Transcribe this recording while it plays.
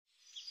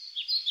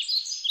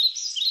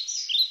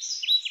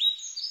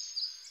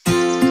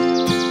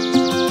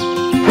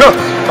Oh,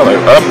 hello.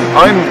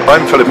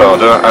 I'm Faber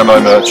Faber, and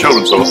I'm a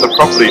children's author,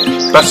 probably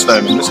best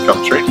known in this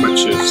country,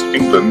 which is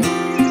England,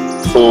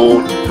 for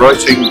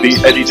writing the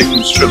Eddie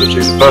Dickens trilogy,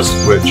 the first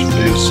of which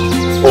is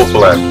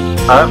Awful End.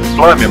 And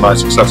blimey am I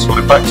successful.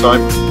 In fact,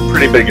 I'm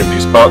pretty big in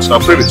these parts, and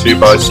I'll prove it to you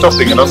by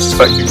stopping an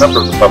unsuspecting member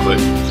of the public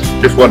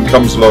if one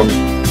comes along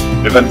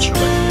eventually.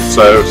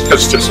 So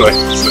let's just wait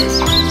and see.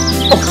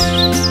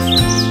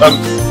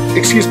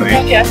 Excuse me,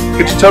 yeah.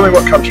 Could you tell me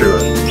what country we're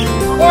in?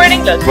 We're in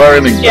England. We're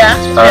in England. Yeah.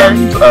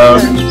 And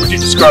would you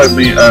describe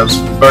me as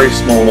very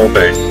small or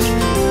big?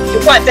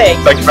 You're quite big.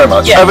 Thank you very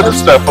much. Yeah.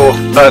 Evidence, therefore,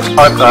 that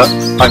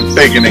I'm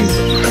big in England.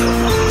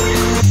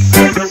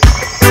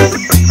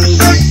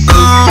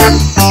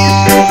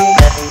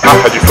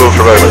 Had you fooled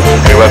for a moment,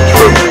 we went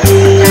from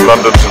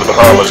London to the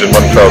Bahamas in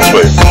one fell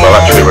swoop. Well,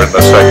 actually, we're in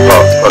the second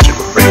part of the budget,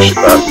 but reached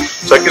that.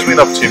 So it gives me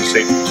an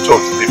opportunity to talk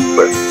to people of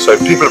Britain. So,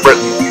 people of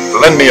Britain,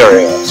 lend me your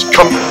ears.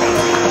 Come.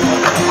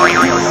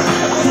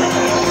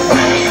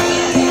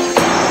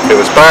 It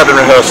was bad in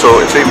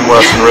rehearsal, it's even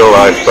worse in real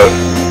life, but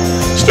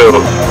still,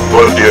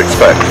 what do you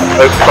expect?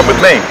 Come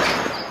with me.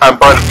 And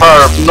by the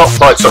power of not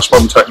quite such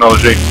modern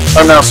technology,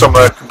 I'm now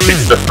somewhere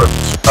completely different.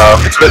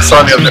 It's a bit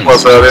sunnier than it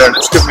was earlier, and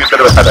it's given me a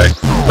bit of a headache.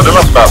 But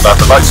enough about that,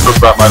 I'd like to talk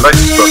about my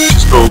latest book, which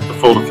is called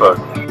Before the Phone.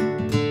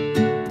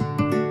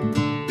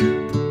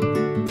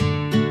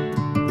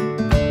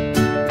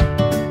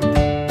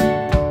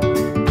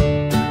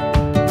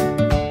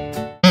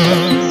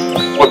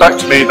 Well, back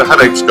to me, the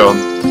headache's gone.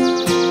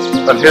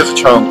 And here's a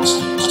chance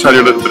to tell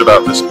you a little bit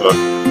about this book.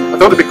 I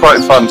thought it'd be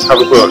quite fun to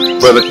have a book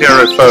where the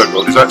hero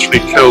Fergal is actually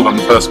killed on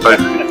the first page.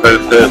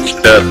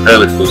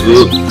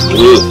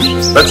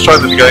 Let's try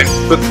that again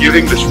with you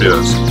English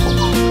viewers.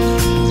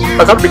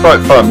 I thought it'd be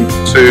quite fun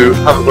to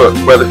have a book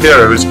where the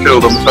hero is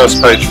killed on the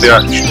first page of the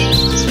action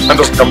and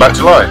doesn't come back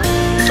to life.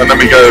 And then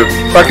we go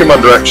back in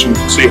one direction,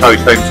 see how he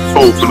came to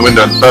fall from the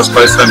window in the first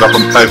place, end up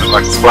on the pavement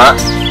like a splat.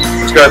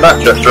 Let's go in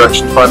that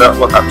direction to find out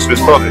what happens to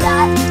his body.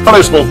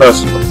 Hello, small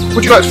person.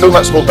 Would you like to film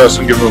that small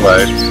person and give him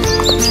away?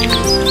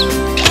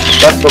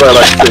 That's what I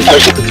like to do.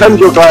 Take a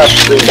potential glass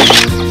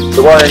the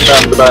wiring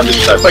down the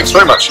bandage. So thanks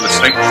very much for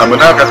listening, and we're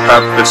now going to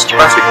have this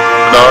dramatic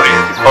finale.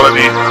 If you follow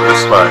me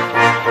this way.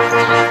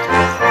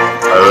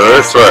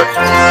 This way.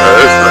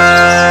 This way.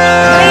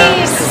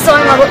 Please,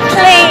 Simon,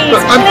 please,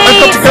 But I've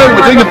got to go. Simon,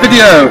 We're doing a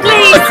video.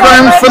 please, A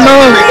grand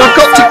Simon, finale. I've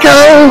got to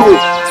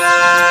go.